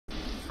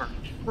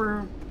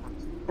Welcome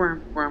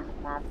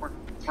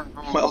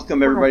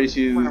everybody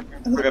to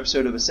another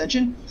episode of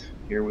Ascension,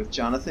 here with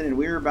Jonathan, and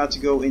we're about to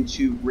go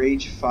into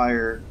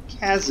Ragefire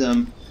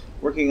Chasm,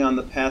 working on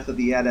the Path of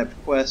the Adept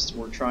quest.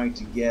 We're trying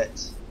to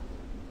get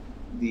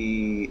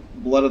the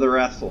Blood of the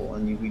Wrathful,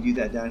 and we do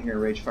that down here in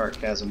Ragefire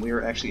Chasm. We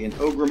are actually in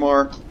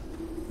Ogrimmar,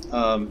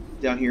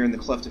 down here in the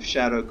Cleft of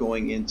Shadow,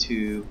 going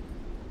into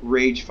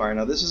Ragefire.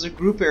 Now this is a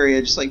group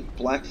area, just like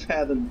Black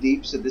Fathom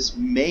Deep, so this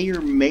may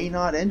or may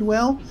not end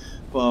well,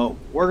 but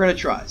we're going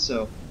to try.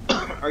 So,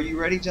 are you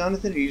ready,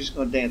 Jonathan, or are you just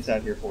going to dance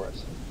out here for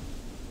us?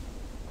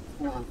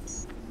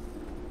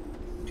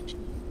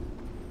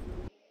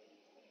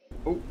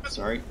 Oh,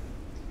 sorry.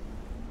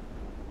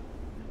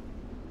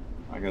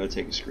 I gotta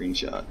take a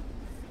screenshot.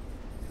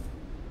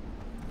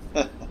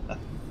 Alright,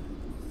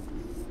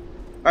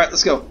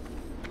 let's go.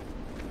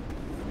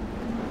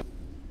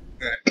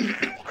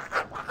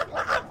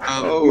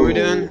 What we're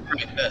doing?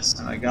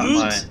 This. I got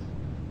my...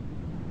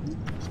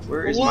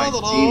 Where is my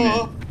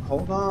demon?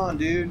 Hold on,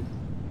 dude.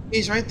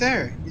 He's right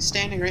there. He's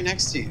standing right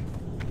next to you.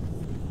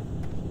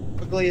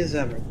 Ugly as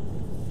ever.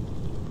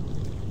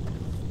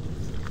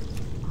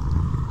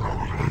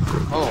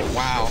 Oh,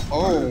 wow.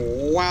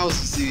 Oh, wow, to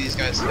see these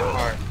guys hit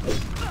hard.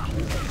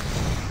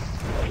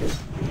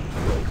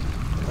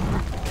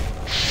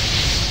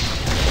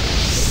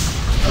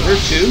 Are there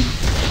two?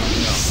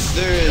 No.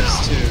 There is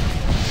two.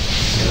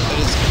 That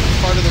is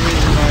part of the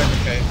reason why...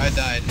 Okay, I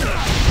died.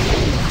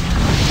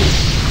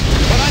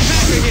 But I'm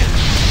back again!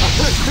 What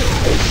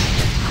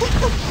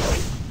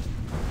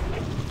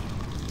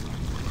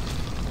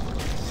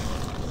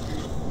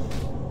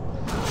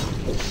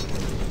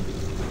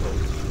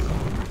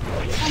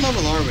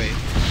level are we?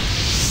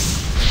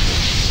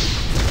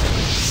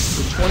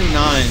 We're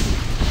 29.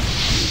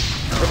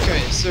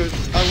 Okay, so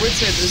I would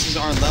say this is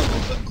our level,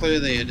 but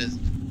clearly it is.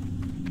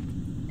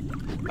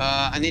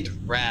 I need to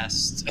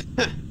rest.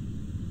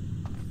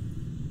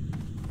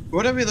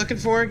 What are we looking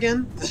for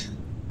again?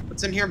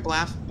 What's in here?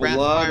 Blood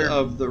Wrathfire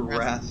of the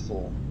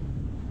Wrathful.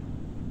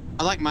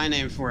 I like my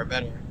name for it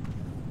better.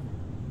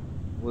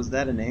 Was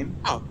that a name?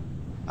 Oh.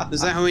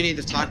 Is that who we need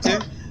to talk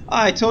to?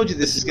 I told you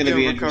this is going to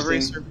be recovery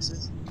interesting.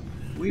 Services?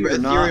 We are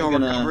not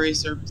going to... recovery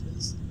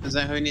services? Is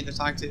that who we need to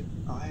talk to?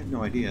 Oh, I have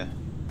no idea.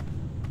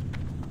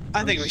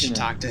 I think we should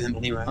talk to him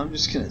anyway. I'm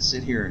just going to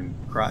sit here and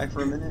cry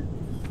for a minute.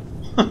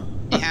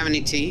 You have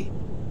any tea?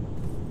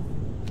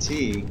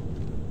 Tea?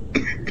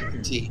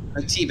 Tea.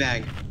 A tea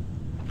bag.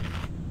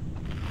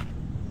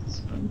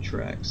 Let's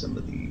untrack some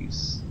of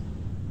these.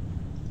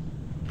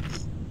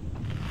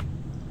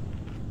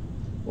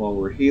 While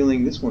we're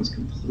healing, this one's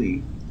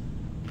complete.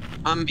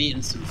 I'm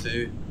eating some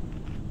food.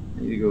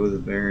 I need to go with the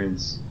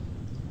Barons.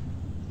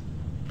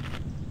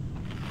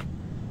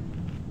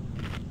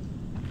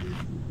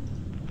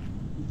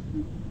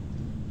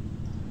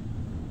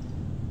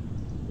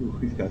 Ooh,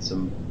 we've got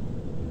some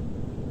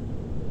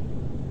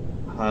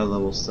high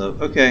level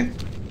stuff. Okay.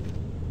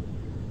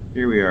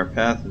 Here we are,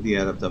 Path of the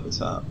Adept up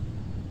atop.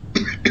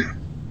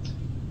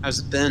 How's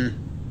it been?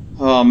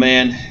 Oh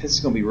man, this is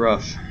gonna be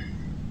rough.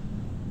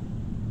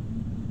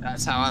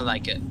 That's how I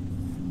like it.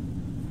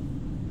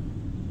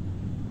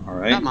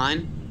 Alright. Not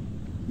mine.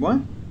 What?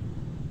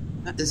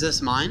 Is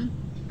this mine?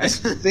 I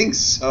think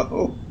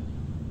so.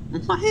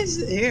 Why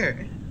is it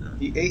here?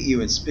 He ate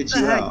you and spit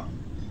you out.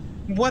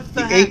 What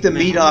the He heck, ate the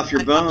man? meat off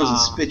your bones and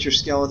spit your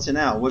skeleton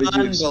out. What did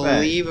you expect?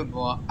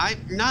 Unbelievable.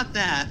 Not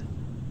that.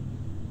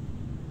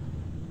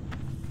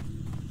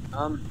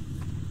 Okay.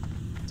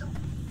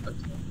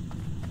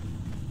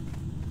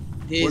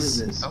 What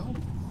is this? Oh.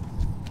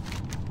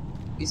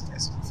 These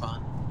guys are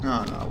fun.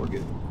 No, no, we're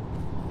good.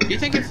 Do you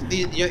think if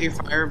your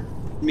fire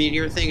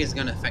meteor thing is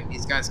going to affect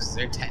these guys because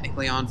they're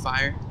technically on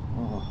fire?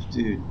 Oh,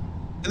 dude.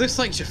 It looks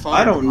like Jafar.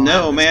 I don't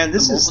know, man.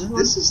 This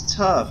is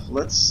tough.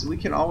 We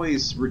can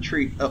always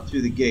retreat up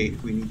through the gate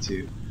if we need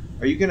to.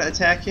 Are you gonna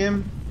attack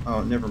him?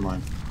 Oh, never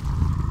mind.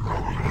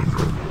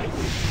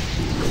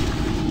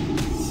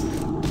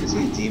 Is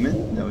he a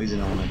demon? No, he's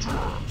an elemental.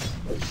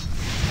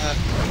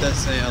 Does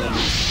say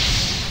elemental.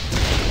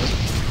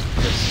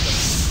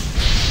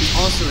 He's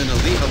also an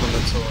elite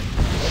elemental.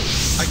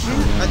 I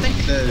think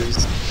it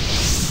does.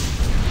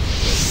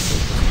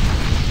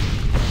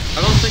 I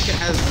don't think it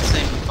has the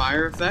same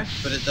fire effect,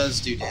 but it does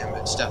do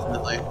damage,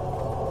 definitely.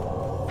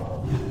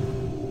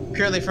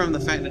 Purely from the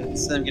fact that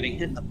it's them getting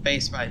hit in the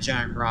face by a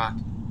giant rock.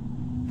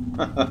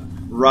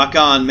 Rock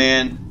on,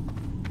 man.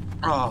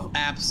 Oh,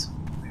 apps.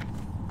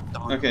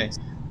 Okay.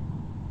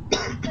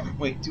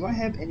 Wait, do I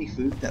have any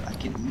food that I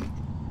can eat?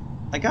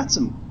 I got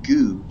some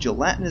goo,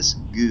 gelatinous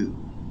goo.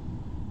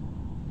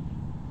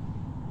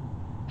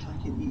 I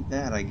can eat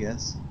that, I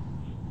guess.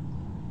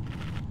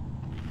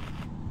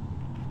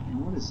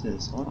 What is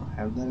this? Oh, I don't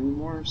have that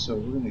anymore, so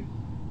we're gonna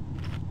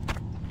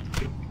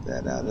take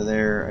that out of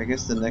there. I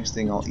guess the next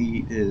thing I'll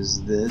eat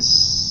is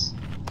this.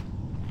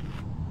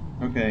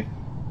 Okay.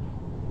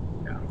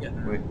 Yeah, I'm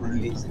getting Wait,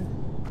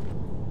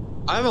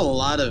 I have a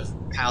lot of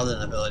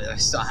paladin abilities I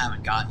still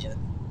haven't got yet.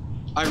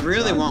 I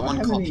really want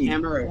one called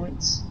Hammer.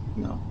 Points?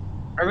 No.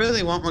 I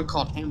really want one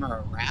called Hammer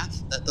of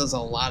Wrath that does a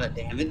lot of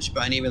damage,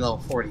 but I need a level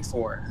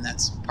 44, and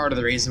that's part of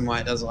the reason why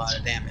it does a lot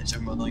of damage.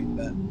 I'm willing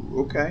to bet.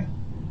 Okay.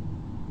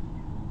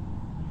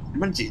 I'm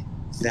gonna do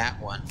that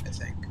one, I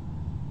think.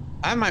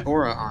 I have my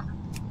aura on.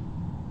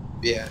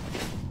 Yeah.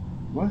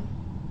 What?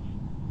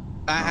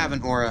 I have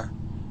an aura.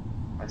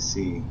 I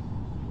see.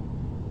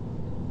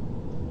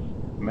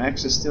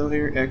 Max is still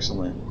here?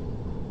 Excellent.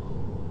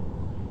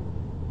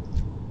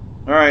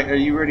 Alright, are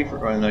you ready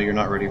for... Oh, no, you're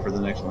not ready for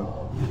the next one.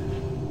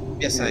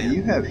 Yes, Yeah, I am.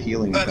 you have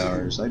healing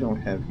powers. I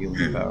don't have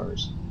healing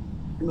powers.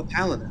 I'm a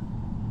paladin.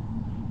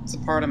 It's a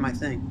part of my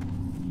thing.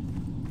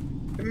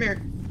 Come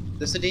here. Is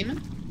this a demon?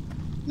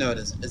 No, it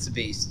isn't. It's a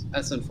beast.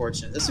 That's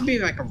unfortunate. This would be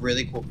like a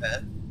really cool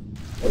pet.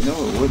 No,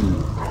 it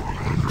wouldn't.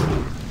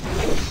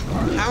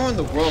 How in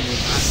the world would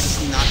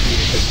this not be a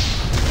good...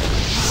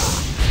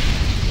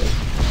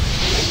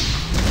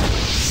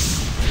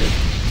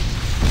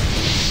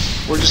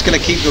 We're just gonna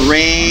keep the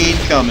rain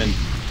coming.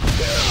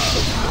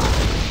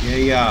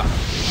 Yeah.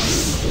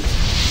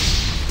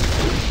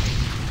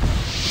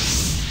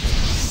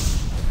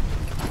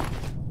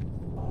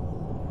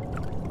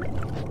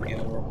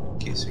 In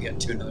case we get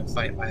to another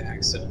fight by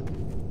accident.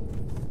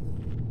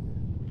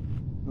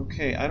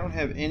 Okay, I don't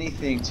have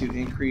anything to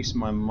increase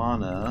my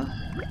mana.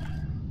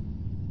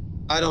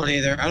 I don't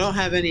either. I don't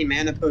have any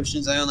mana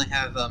potions. I only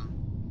have,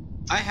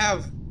 I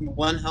have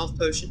one health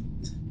potion.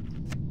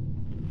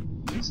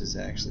 This is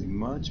actually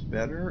much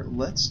better.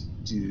 Let's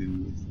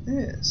do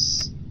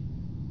this.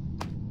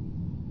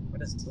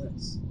 What is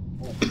this?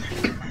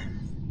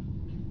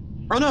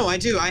 Oh no, I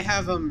do. I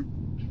have,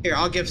 here,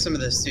 I'll give some of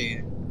this to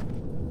you.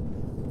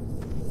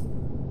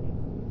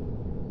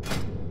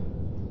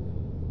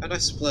 How'd I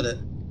split it?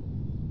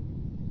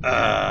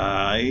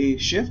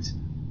 Shift?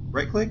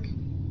 Right click?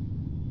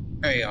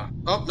 There you go.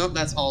 Oh, nope,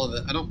 that's all of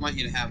it. I don't want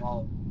you to have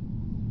all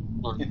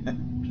of it. Hold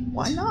on.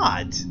 Why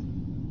not?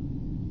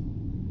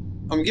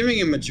 I'm giving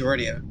you a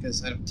majority of it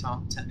because I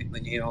don't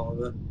technically need all of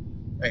it.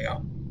 There you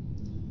go.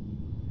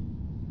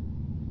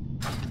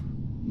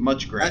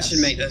 Much grass. That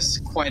should make this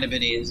quite a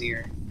bit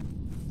easier.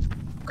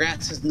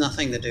 Grass has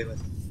nothing to do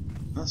with it.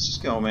 Let's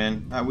just go,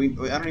 man. I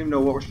don't even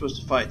know what we're supposed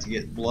to fight to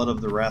get Blood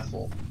of the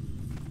Wrathful.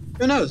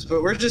 Who knows,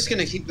 but we're just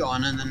gonna keep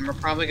going, and then we're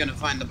probably gonna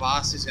find the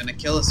boss who's gonna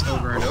kill us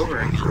over and over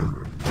again.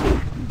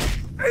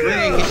 We're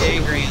gonna get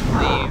angry and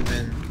leave,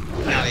 and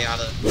yada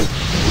yada.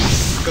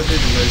 Go through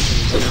the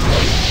motions, you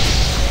know?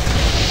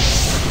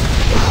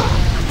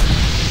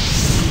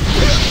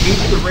 Keep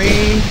the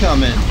rain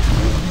coming.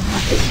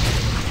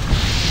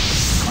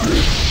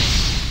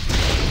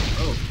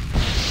 Oh.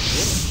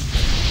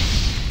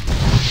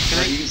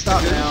 Alright, you can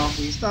stop now.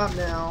 You can stop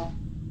now.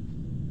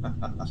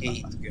 Can't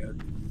eat the goat.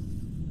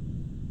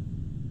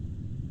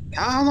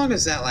 How long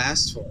does that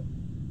last for?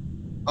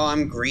 Oh,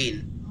 I'm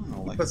green.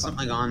 Like Put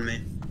something on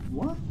me.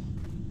 What?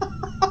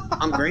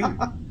 I'm green.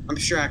 I'm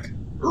Shrek.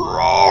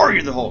 Roar!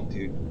 You're the Hulk,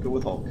 dude. Go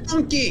with Hulk.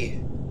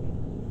 Monkey!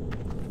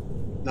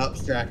 Nope,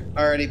 Shrek.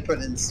 Already put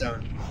it in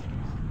stone.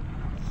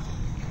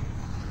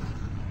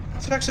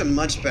 Shrek's a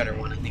much better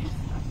one, I think.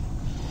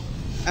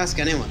 Ask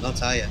anyone, they'll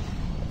tell you.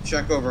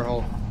 Shrek over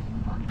Hulk.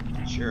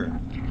 Sure.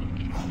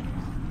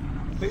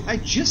 Wait, I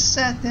just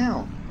sat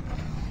down.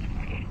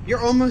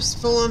 You're almost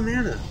full on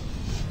mana.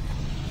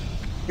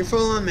 You're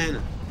full on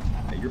mana.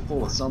 Yeah, you're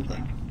full of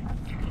something.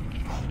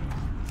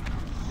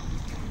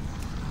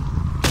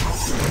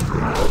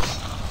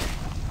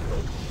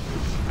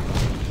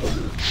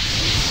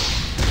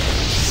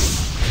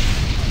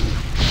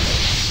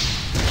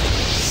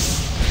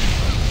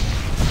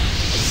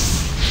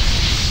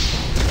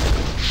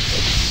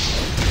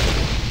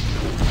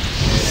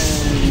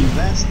 And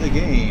that's the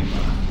game.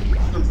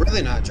 I'm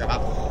really not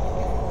dropping.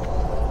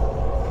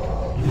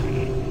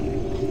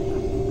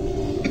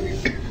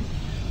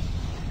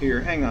 Here,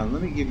 hang on.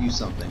 Let me give you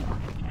something.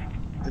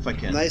 If I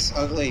can. Nice,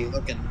 ugly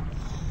looking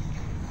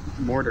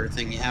mortar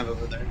thing you have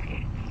over there.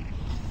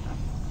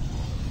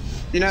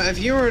 You know, if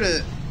you were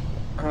to,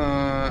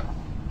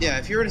 yeah,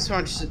 if you were to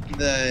switch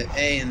the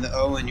A and the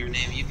O in your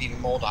name, you'd be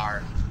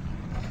Moldar.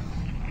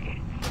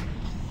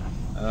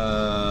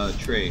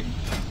 Trade.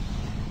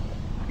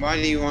 Why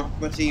do you want,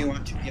 what do you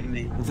want to give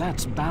me?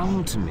 That's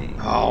bound to me.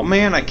 Oh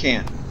man, I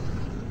can't.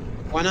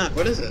 Why not?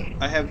 What is it?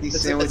 I have these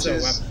It's sandwiches.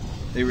 a weapon.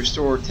 They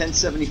restore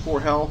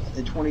 1074 health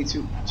and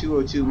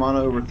 202 mana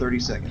over 30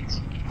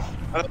 seconds.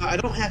 I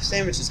don't have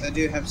sandwiches. I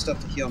do have stuff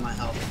to heal my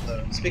health,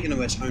 though. Speaking of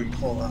which, I'm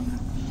full up.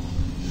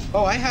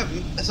 Oh, I have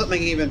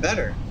something even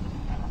better.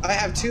 I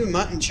have 2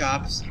 mutton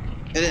chops,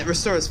 and it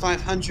restores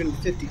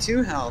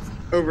 552 health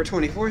over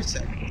 24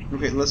 seconds.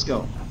 Okay, let's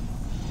go.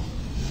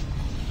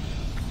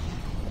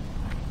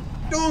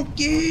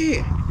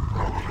 Donkey!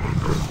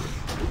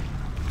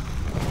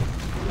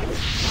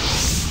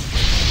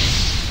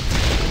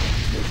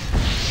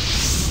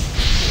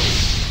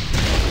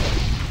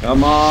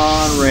 Come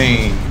on,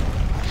 rain.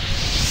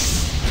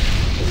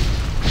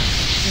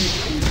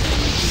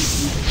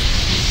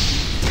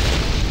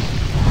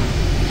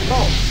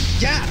 Oh,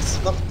 yes!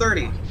 Level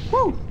 30.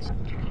 Woo!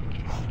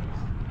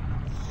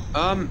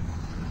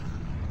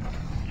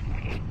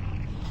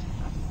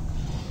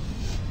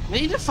 I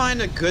need to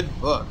find a good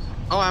book.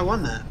 Oh, I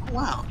won that. Oh,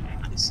 wow.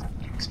 Nice.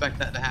 Expect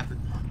that to happen.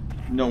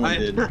 No one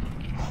did.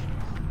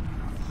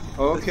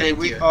 Okay,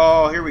 Thank you.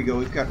 oh, here we go.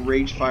 We've got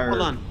Ragefire.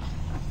 Hold on.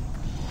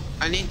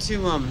 I need to,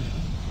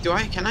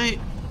 can I,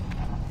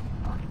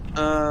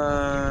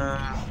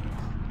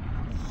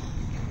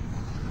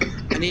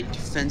 I need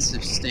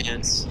defensive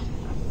stance.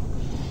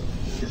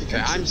 Okay,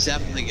 I'm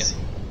definitely getting,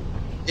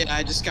 yeah,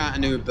 I just got a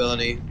new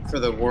ability for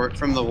the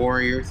from the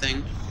warrior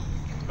thing.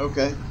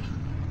 Okay.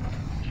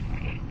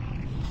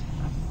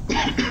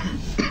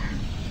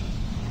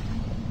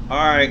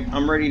 Alright,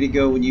 I'm ready to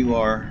go when you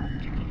are.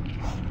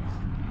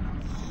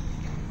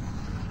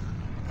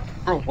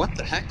 Oh, what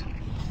the heck?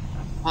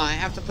 Well, I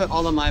have to put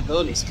all of my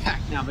abilities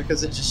back now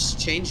because it just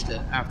changed it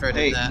after I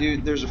did that. Hey,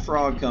 dude, there's a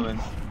frog coming.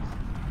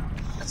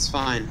 That's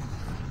fine.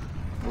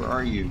 Where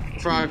are you?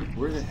 Frog.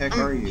 Where the heck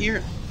are you?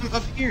 Here. I'm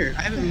up here.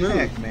 I haven't What the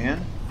moved. heck, man?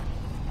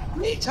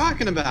 What are you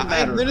talking about? What's the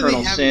matter, I literally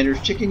Colonel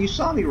Sanders. Chicken, you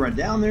saw me run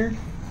down there.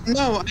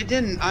 No, I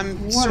didn't. I'm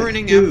What,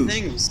 sorting dude? out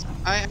things.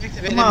 I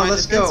activated Come on, my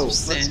let's go. defensive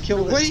stance. Let's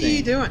kill this What are thing.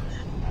 you doing?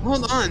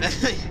 Hold on.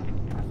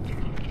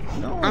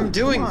 No, I'm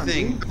doing come on,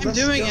 things. dude. I'm Let's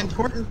doing go.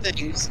 important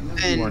things, No, you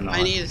and are not.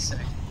 I need a sec.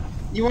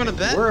 You want to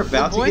bet? We're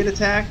about little to boy? get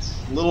attacked,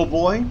 little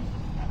boy.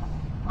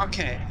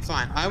 Okay,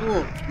 fine. I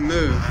will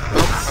move.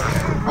 Oh,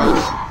 okay.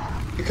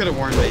 Well, you could have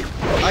warned me.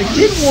 I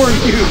did warn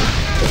you.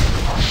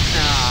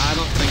 Nah, I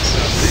don't think so,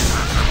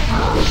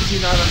 man. What did you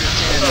not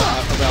understand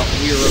about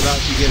we were about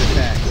to get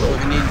attacked?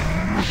 I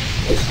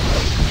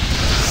need...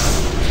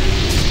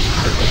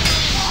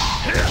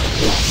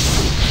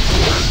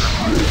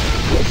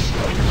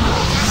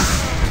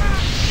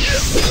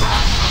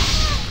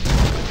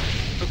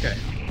 Okay.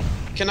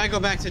 Can I go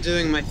back to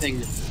doing my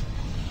thing?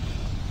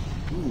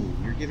 Ooh,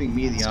 you're giving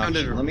me the Sounded-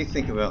 option. Let me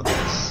think about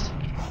this.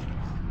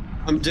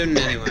 I'm doing it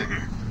anyway.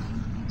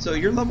 So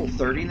you're level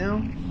 30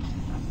 now?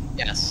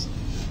 Yes.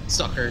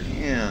 Sucker.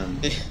 Man,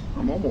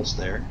 I'm almost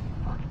there.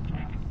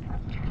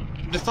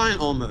 Define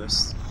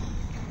almost.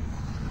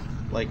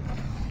 Like,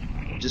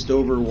 just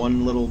over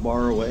one little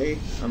bar away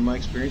on my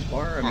experience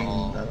bar? I mean,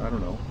 Aw. I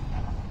don't know.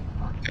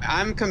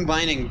 I'm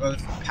combining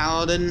both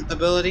paladin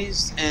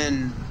abilities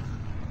and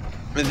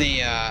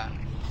the,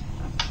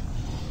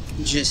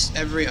 just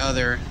every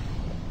other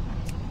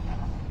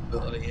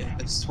ability.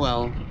 It's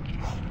 12.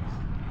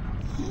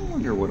 I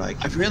wonder what I I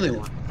can really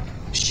want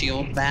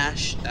shield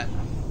bash. That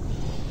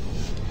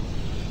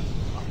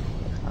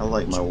I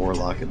like my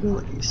warlock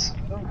abilities.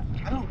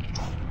 I don't.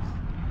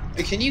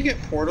 Can you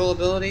get portal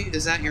ability?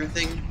 Is that your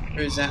thing,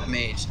 or is that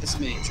mage? It's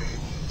mage. Right?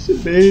 It's a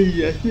mage,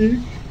 I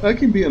think. I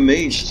can be a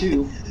mage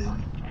too.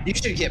 You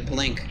should get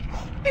blink.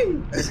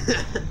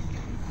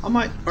 I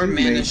might Or do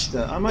mana mage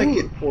stuff. I might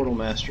Ooh. get portal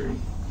mastery.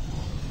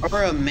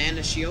 Or a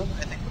mana shield.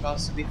 I think would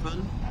also be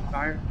fun.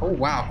 Fire. Oh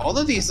wow! All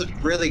of these look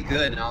really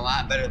good and a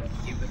lot better than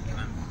you've been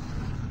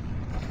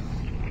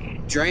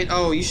doing. Drain.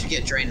 Oh, you should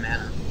get drain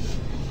mana.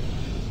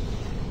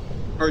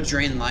 Or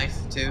drain life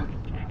too.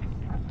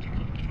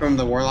 From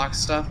the warlock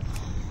stuff.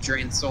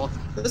 Drain soul.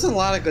 There's a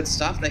lot of good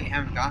stuff that you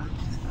haven't gotten.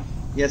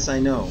 Yes, I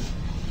know.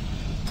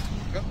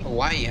 I don't know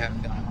why you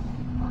haven't gotten.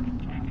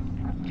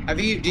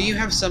 Do you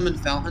have summon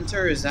Fell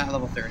Hunter, or is that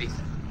level 30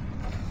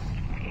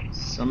 thing?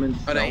 Summon.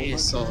 Oh, that Fell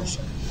is Soul Hunter?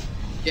 Shard.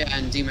 Yeah,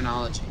 and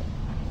Demonology.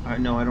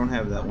 No, I don't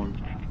have that one.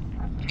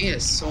 You need a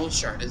Soul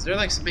Shard. Is there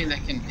like something that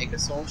can make a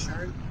Soul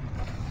Shard?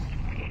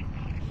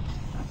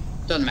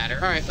 Doesn't matter.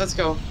 Alright, let's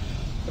go.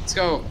 Let's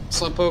go.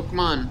 Slowpoke, come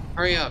on.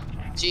 Hurry up.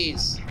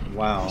 Jeez.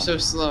 Wow. You're so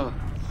slow.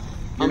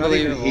 You're not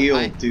even Unbelievable.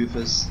 healed,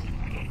 doofus.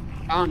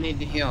 I don't need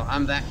to heal.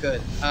 I'm that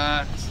good.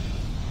 Alright,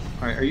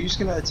 are you just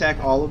gonna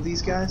attack all of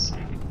these guys?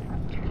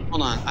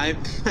 Hold on. I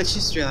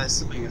just realized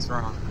something is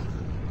wrong.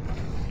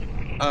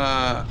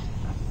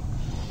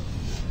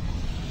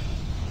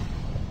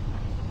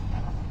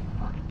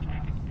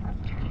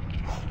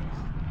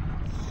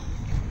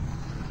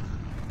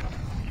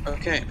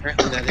 Okay,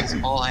 apparently that is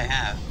all I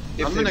have.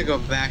 If I'm gonna they- go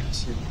back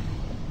to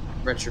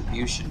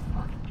Retribution.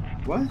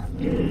 What?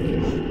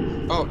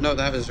 Oh, no,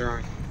 that was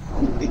wrong.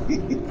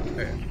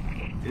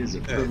 It is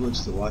a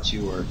privilege to watch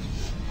you work.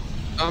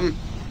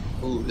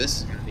 Ooh, this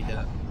is gonna be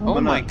tough. Oh, Oh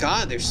but my not-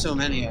 god, there's so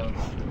many of them.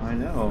 I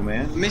know,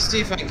 man. Let me see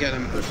if I can get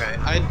them. Okay,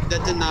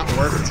 that did not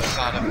work as I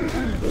thought it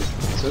would.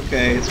 It's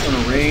okay. It's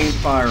gonna rain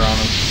fire on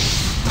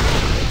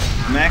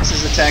them. Max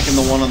is attacking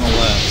the one on the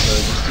left, so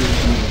just do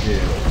what you need to do.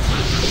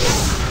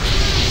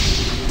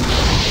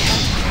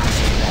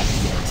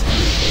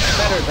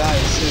 Better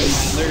die soon,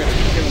 man. They're gonna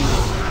kill me.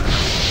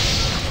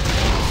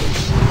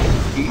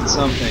 Eat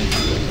something.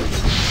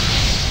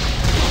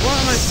 What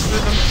am I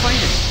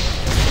fighting?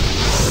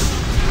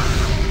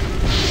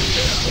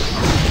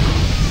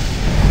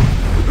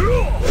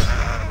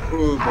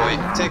 Ooh boy,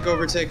 take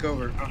over, take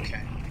over.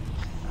 Okay.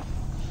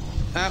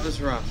 That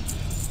was rough.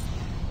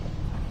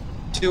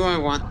 Do I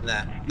want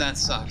that? That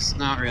sucks.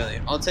 Not really.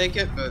 I'll take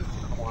it, but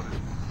I don't want it.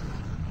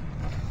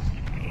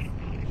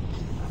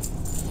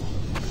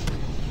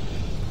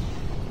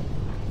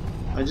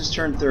 I just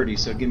turned 30,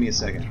 so give me a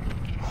second.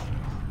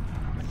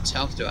 How much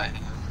health do I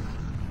have?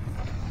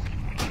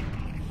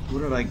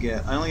 What did I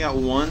get? I only got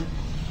one?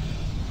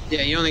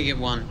 Yeah, you only get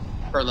one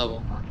per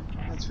level.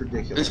 That's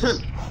ridiculous. Sure.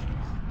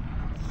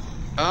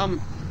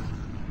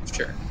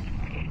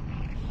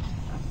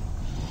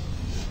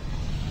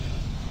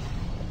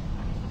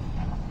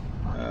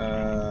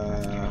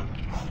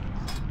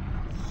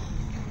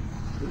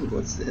 Ooh,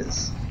 what's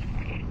this?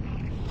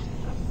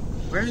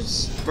 Where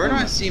do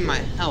I see my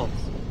health?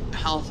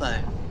 Health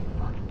at?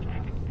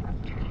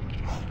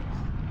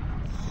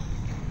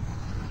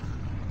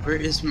 Where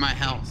is my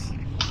health?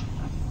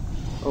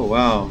 Oh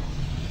wow.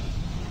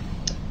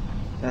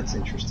 That's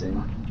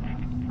interesting.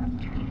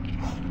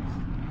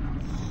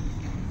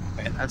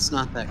 Wait, that's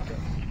not that good.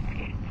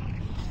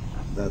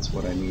 That's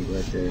what I need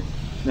right there.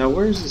 Now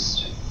where's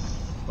this?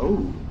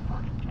 Oh.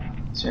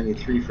 So I need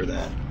 3 for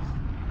that.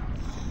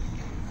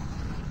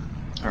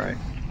 Alright.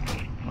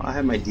 Well, I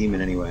have my demon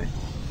anyway.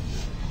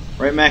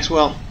 Right,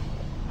 Maxwell?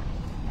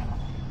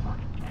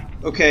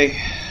 Okay.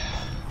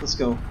 Let's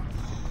go.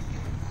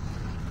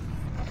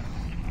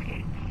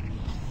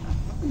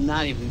 I'm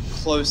not even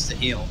close to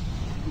heal.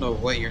 I don't know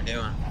what you're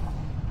doing.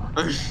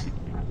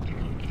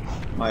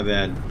 My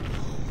bad.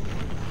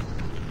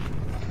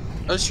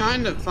 I was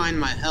trying to find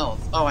my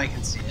health. Oh, I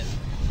can see it.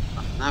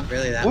 Not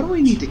really that What do much.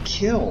 we need to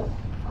kill?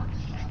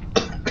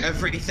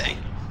 Everything.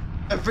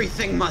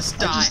 Everything must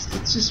die.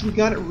 It's just we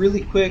got it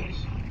really quick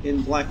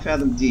in Black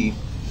Fathom Deep.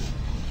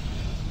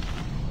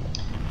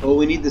 Oh,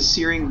 we need the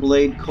Searing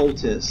Blade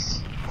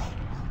Cultists.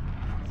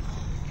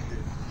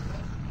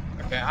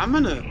 Okay, I'm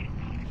gonna...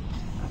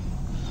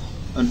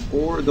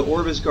 The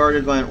orb is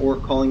guarded by an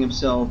orc calling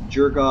himself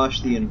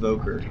Jurgosh the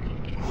Invoker.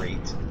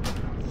 Great.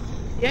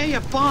 Yeah,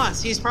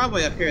 boss. He's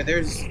probably up here.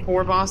 There's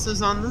 4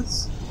 bosses on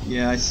this.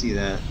 Yeah, I see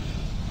that.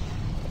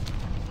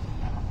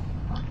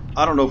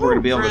 I don't know if we're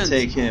gonna be able to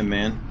take him,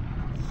 man.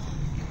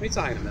 What are you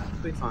talking about?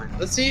 We'll be fine.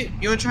 Let's see.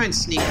 You want to try and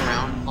sneak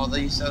around all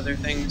these other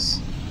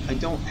things? I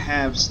don't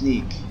have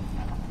sneak.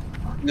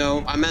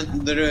 No, I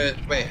meant literally.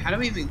 Wait, how do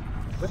we even?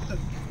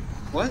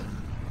 What?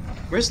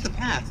 Where's the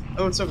path?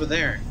 Oh, it's over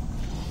there.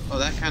 Oh,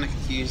 that kind of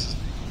confuses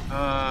me.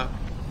 I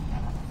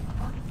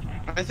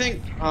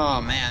think.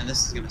 Oh man,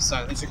 this is gonna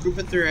suck. There's a group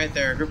of 3 right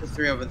there, a group of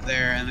 3 over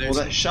there, and there's.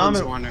 Well, that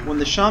shaman. When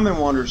the shaman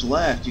wanders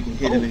left, you can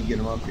hit him and get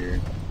him up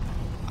here.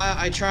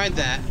 I tried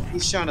that. He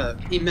shot a.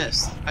 He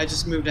missed. I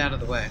just moved out of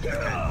the way. Okay.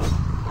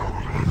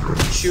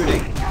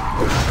 Shooting.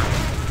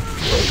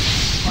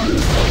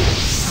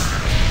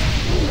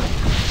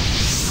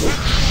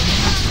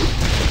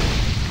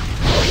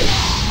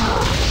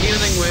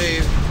 Healing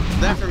wave. Is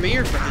that for me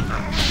or for him?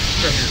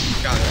 For him.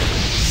 Got it.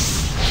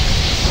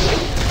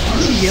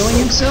 Is he healing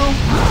himself?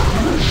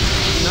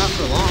 Not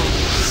for long.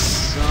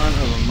 Son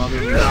of a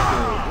mother.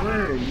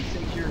 Where do you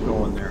think you're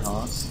going there,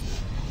 Haas?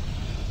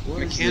 What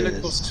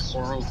Mechanical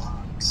squirrel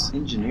box.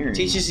 Engineering.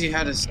 Teaches you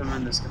how to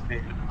summon this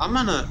companion.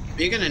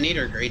 You're gonna need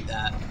to grade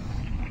that.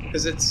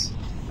 Because it's...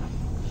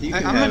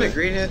 I'm gonna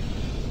grade it.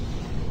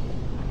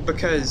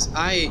 Because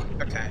I've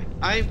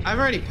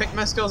already picked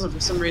my skills and for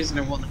some reason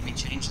it won't let me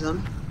change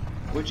them.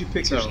 What'd you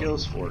pick your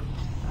skills for?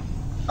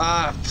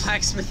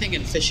 Blacksmithing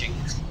and fishing.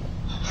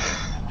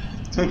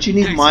 Don't you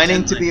need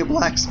mining to be a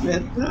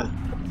blacksmith?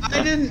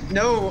 I didn't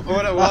know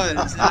what it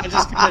was. I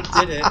just kind of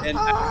did it and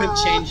I couldn't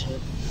change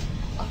it.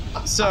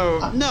 So,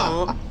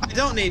 no, I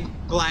don't need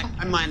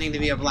mining to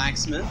be a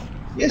blacksmith.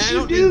 Yes, and I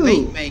don't need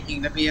bait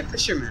making to be a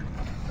fisherman.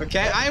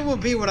 Okay? I will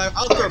be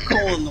I'll throw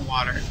coal in the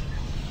water.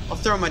 I'll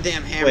throw my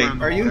damn hammer in the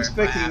water. Are you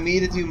expecting me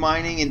to do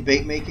mining and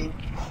bait making?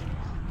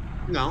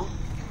 No.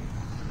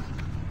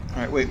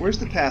 Alright, wait, where's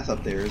the path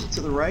up there? Is it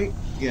to the right?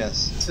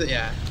 Yes. So,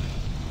 yeah.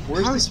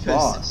 Where's this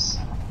boss?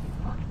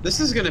 This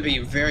is going to be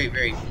very,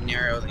 very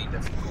narrowly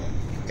difficult.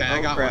 Okay,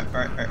 I got crap.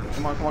 one. Alright,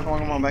 come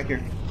on, back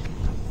here.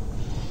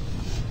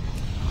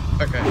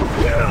 Okay.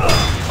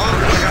 Oh, I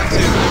got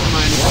 2. Never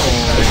mind.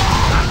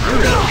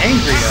 You're really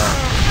angry, though.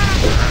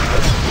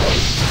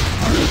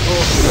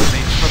 Oh,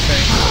 me.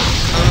 Okay.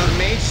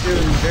 Mage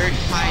doing very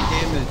high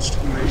damage to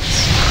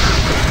mates.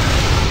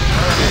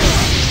 Okay.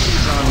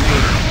 He's on me.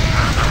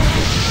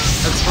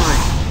 That's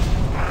fine.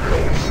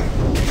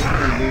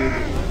 Dude.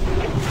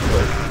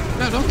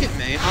 No, don't get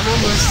me. I'm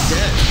almost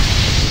dead.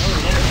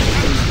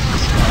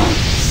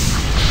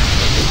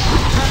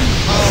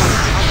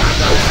 Oh, I'm gonna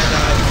die. I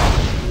died.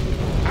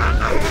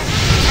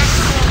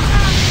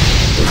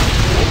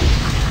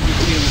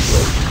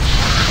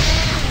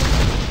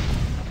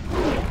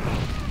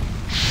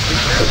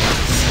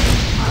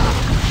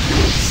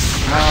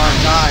 Come on,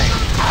 die.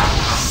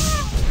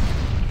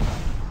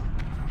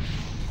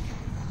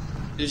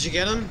 Did you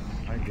get him?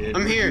 I did.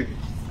 I'm here.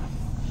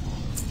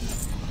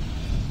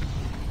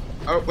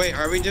 Oh, wait,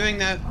 are we doing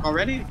that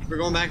already? We're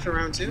going back to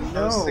round 2?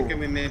 No. I was thinking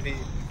we maybe...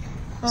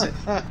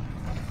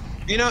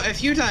 You know,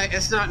 if you die,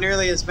 it's not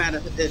nearly as bad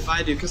if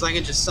I do, because I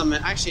can just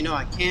summon... Actually, no,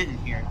 I can't in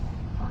here.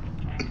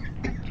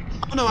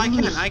 Oh, no, I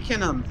can,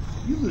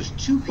 You lose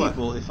 2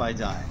 people if I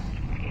die.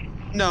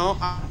 No,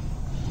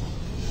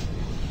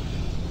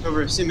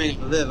 over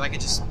assuming I live, I can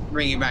just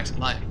bring you back to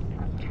life.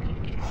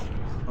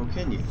 Oh,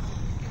 can you?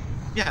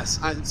 Yes,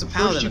 it's a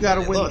paladin. First, you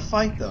gotta win the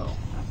fight, though.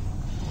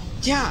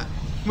 Yeah,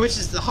 which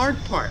is the hard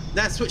part.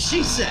 That's what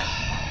she said.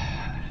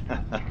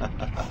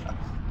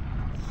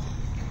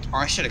 Or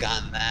I should have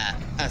gotten that.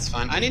 That's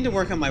fine. I need to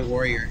work on my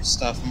warrior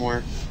stuff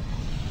more.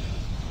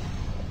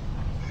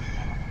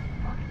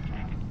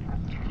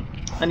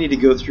 I need to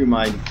go through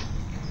my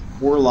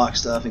warlock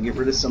stuff and get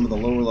rid of some of the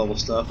lower level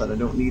stuff that I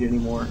don't need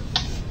anymore.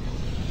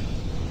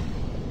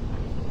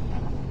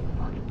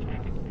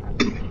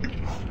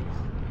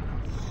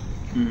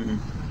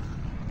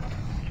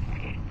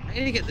 I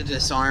need to get the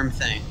disarm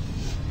thing.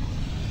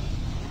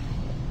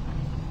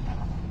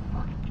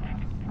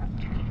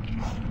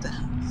 What the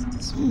hell is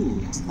this?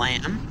 Ooh.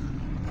 Slam?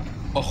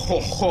 Oh ho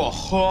ho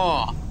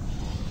ho!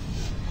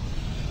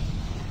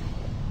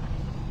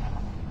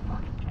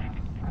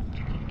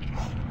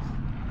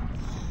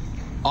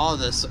 All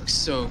this looks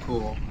so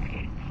cool.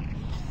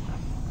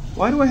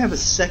 Why do I have a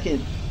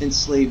second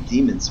enslaved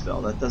demon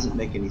spell? That doesn't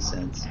make any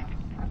sense.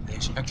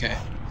 Okay.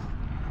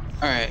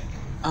 Alright.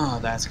 Oh,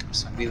 that's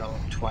gonna be leveled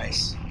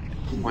twice.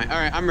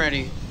 Alright, I'm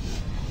ready.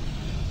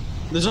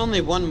 There's only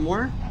one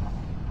more?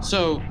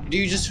 So, do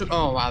you just...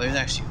 Oh, wow, there's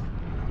actually...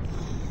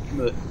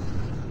 But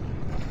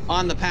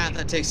on the path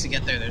that takes to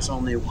get there, there's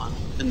only one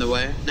in the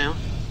way now.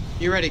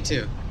 You ready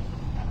too?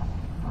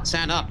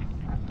 Stand up.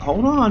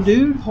 Hold on,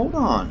 dude. Hold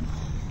on.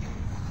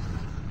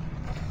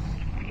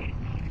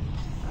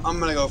 I'm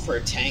gonna go for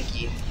a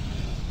tanky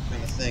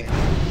kind of thing.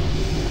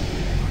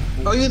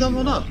 Oh, you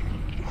leveled up.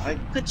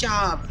 Good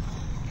job.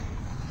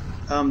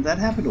 That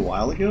happened a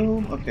while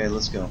ago? Okay,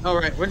 let's go. Oh,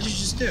 right. What did you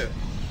just do?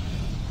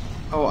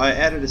 Oh, I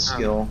added a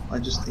skill. I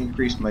just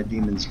increased my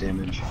demon's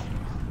damage.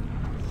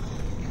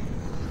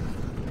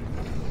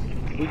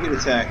 We get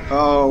attacked.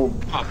 Oh.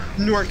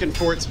 Norkin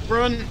Forts,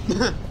 run!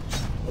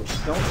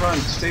 Don't run.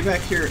 Stay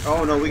back here.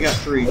 Oh, no, we got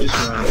 3.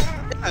 Just run.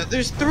 Yeah,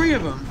 there's 3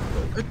 of them.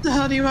 What the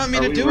hell do you want me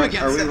to do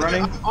against them? Are we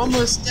running? I'm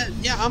almost dead.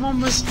 Yeah, I'm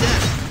almost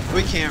dead.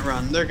 We can't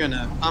run. They're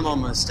gonna... I'm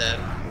almost dead.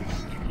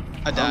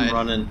 I died. I'm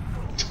running.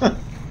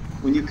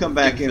 When you come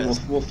back in,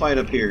 we'll fight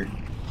up here.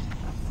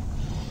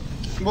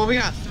 Well, we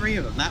got 3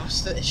 of them. That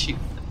was the issue.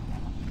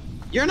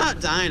 You're not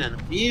dying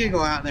enough. You need to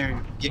go out there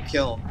and get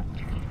killed.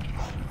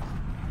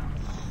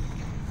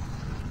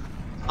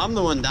 I'm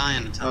the one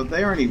dying. Oh,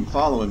 they aren't even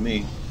following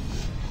me.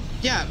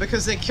 Yeah,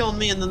 because they killed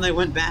me and then they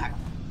went back.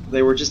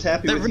 They were just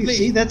happy with you.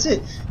 See, that's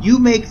it. You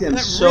make them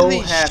so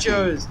happy.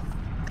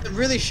 It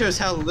really shows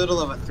how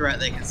little of a threat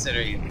they consider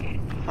you.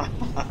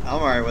 I'm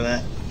alright with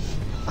that.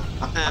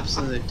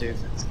 Absolute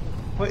doofus.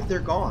 Wait, they're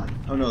gone.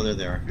 Oh no, they're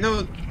there.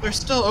 No, they're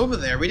still over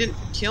there. We didn't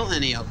kill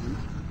any of them.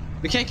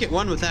 We can't get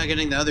one without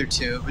getting the other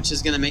 2, which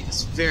is going to make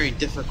this very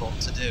difficult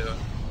to do.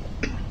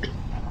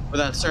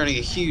 Without starting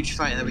a huge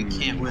fight that we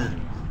can't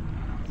win.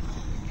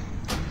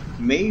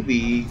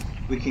 Maybe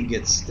we can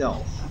get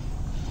stealth.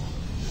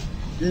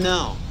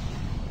 No.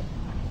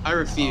 I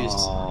refuse.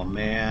 Oh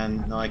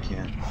man, no I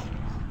can't.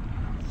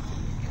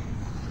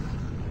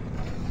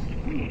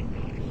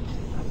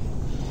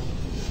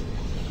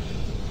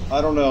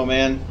 I don't know,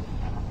 man.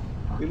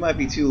 We might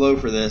be too low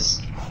for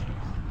this.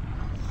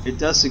 It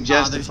does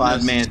suggest a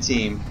 5-man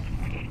team.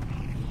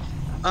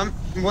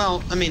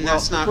 Well, I mean,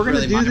 that's not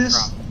really my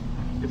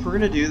problem. If we're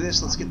gonna do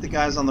this, let's get the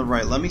guys on the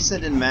right. Let me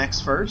send in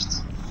Max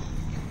first.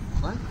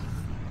 What?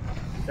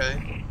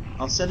 Okay.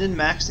 I'll send in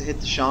Max to hit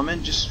the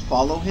shaman. Just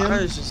follow him.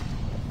 I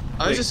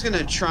was just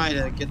gonna try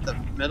to get the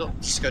middle.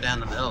 Just go down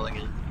the middle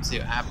again. See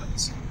what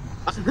happens.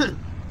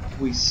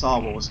 We saw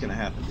what was gonna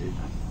happen, dude.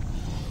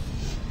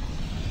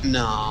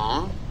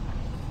 No.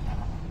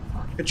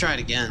 Could try it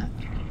again.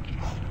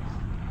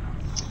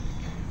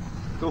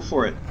 Go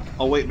for it.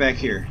 I'll wait back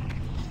here.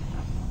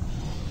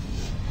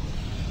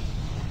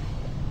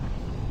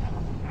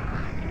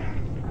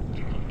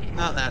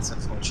 Oh, that's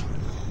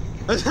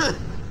unfortunate.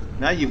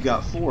 Now you've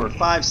got 4,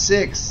 5,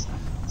 6.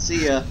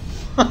 See ya.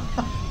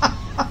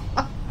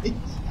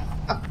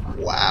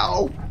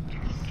 Wow.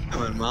 That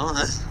went well.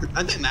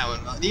 I think that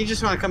went well. You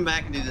just want to come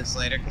back and do this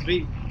later, because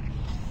we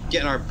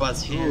getting our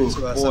butts handed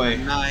to us on a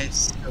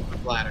nice open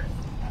platter.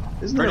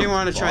 Or do you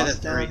want to try the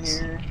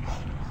 3s?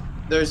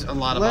 There's a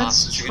lot of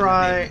bosses.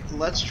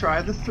 Let's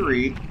try the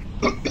 3.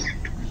 I'm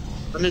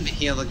gonna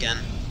heal again.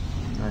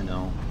 I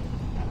know.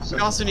 We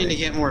also need to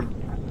get more.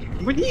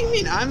 What do you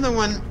mean? I'm the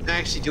one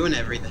actually doing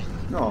everything.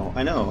 No,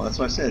 I know. That's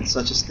why I said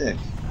such a stick.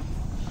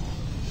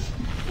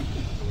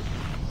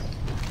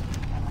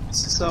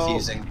 This is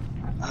confusing.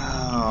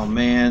 Oh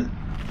man.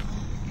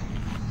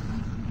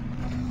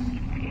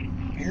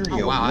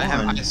 Area wow, 1. I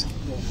have ice.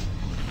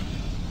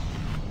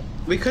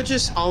 We could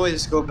just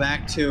always go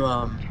back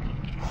to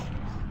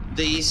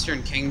the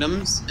Eastern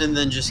Kingdoms and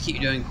then just keep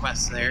doing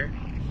quests there.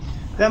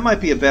 That might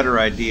be a better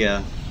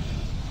idea.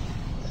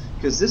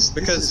 Because this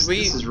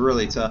is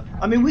really tough.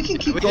 I mean, we can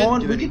keep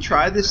going. We can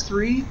try this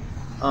 3.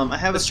 I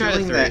have a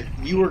feeling that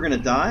you are going to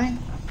die.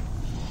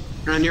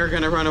 And you're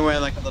going to run away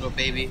like a little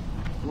baby.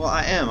 Well,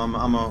 I am.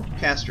 I'm a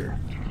caster.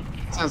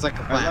 Sounds like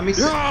a plan. Let me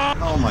see.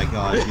 Oh my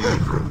god,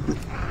 dude.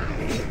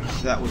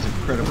 That was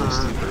incredibly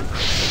stupid.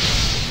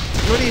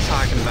 What are you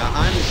talking about?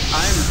 I'm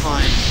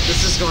fine.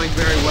 This is going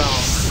very well.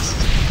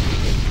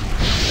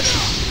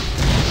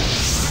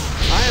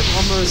 am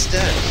almost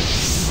dead.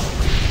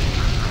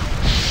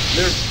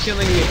 They're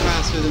killing me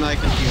faster than I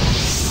can heal.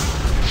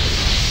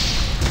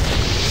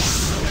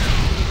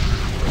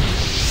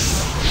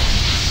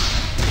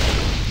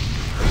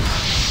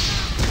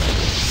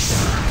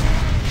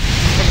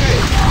 Okay,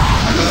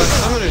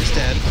 Summoner's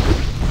dead.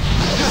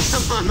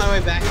 I'm on my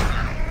way back.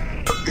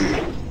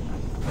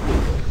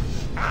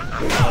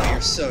 Oh,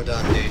 you're so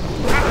done, dude.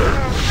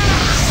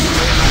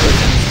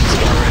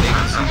 Already,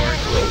 because you are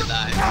going to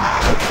die.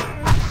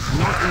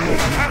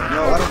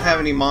 No, I don't have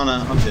any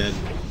mana. I'm dead.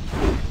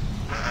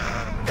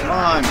 Come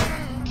on,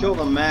 kill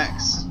the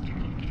max.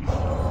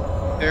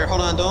 Here,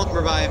 hold on, don't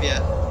revive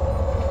yet.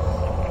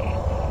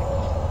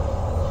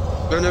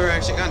 I've never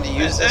actually gotten to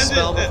use this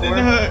spell before.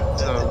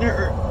 So.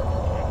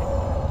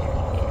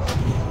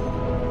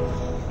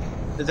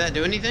 Did that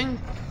do anything?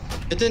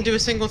 It didn't do a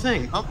single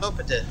thing. Oh, nope,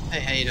 it did. Hey,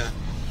 how you doing?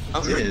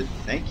 Oh, it did.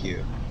 Thank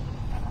you.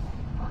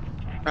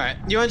 Alright,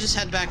 you want to just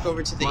head back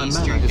over to the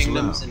Eastern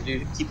Kingdoms and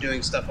keep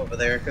doing stuff over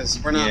there, because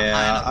we're not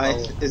high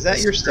enough. Is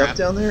that your stuff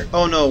down there?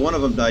 Oh no, one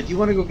of them died. Do you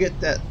want to go get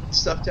that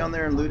stuff down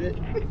there and loot it?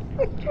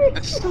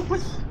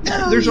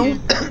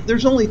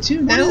 There's only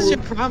two now. What is your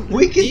problem?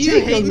 We can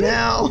take them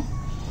now.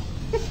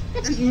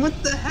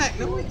 What the heck?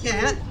 No, we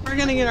can't. We're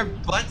gonna get our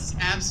butts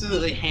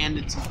absolutely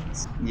handed to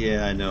us.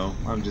 Yeah, I know.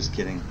 I'm just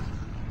kidding.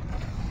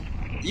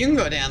 You can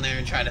go down there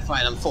and try to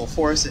fight them full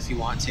force if you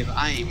want to, but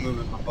I ain't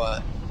moving my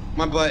butt.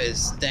 My butt is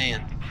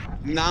staying.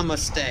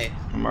 Namaste.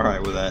 I'm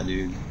alright with that,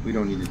 dude. We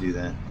don't need to do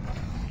that.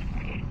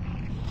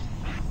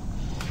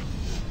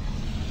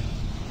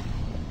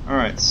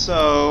 Alright,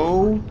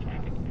 so...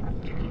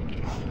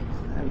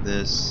 I have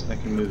this. I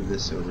can move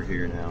this over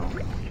here now.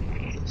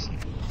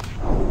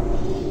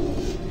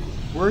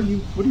 Where are you?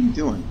 What are you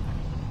doing?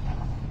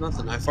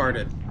 Nothing, I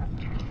farted.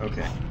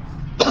 Okay.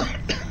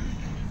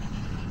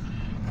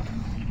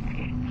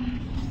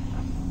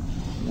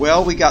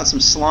 Well, we got some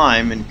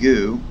slime and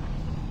goo.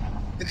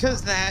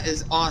 Because that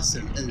is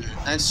awesome, isn't it?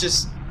 That's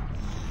just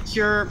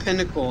pure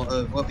pinnacle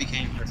of what we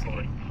came here for.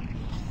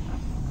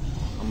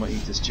 I'm gonna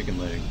eat this chicken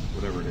leg,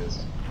 whatever it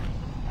is.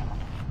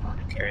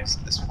 Who cares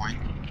at this point?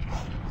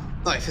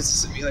 Life is a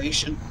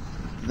simulation.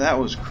 That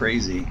was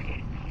crazy.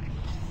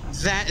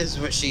 That is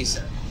what she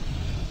said.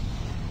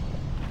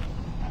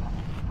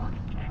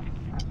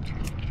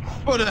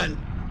 Put in!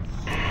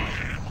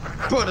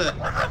 Put it!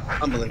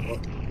 Unbelievable.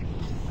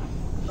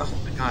 Oh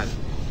my god.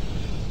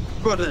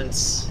 Put in!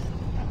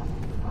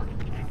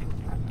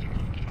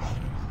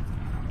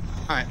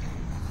 Alright.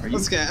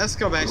 Let's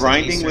go back to the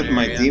grinding with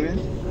my area.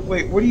 demon?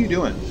 Wait, what are you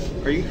doing?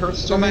 Are you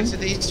Hearthstoning? Go back to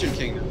the Eastern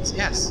Kingdoms,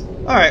 yes.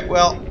 Alright,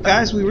 well,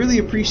 guys, we really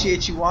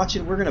appreciate you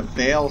watching. We're going to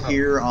bail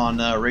here on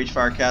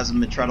Ragefire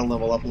Chasm and try to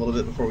level up a little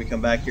bit before we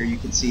come back here. You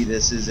can see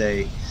this is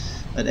an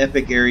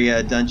epic area,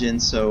 a dungeon,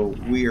 so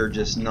we are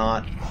just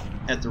not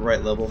at the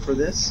right level for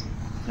this,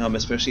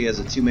 especially as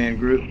a two-man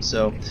group.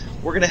 So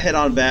we're going to head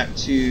on back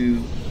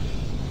to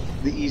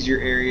the easier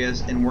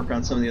areas and work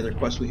on some of the other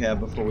quests we have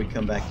before we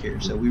come back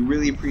here. So we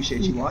really appreciate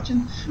you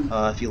watching.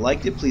 If you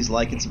liked it, please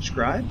like and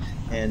subscribe,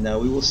 and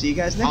we will see you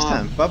guys next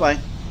time. Bye-bye.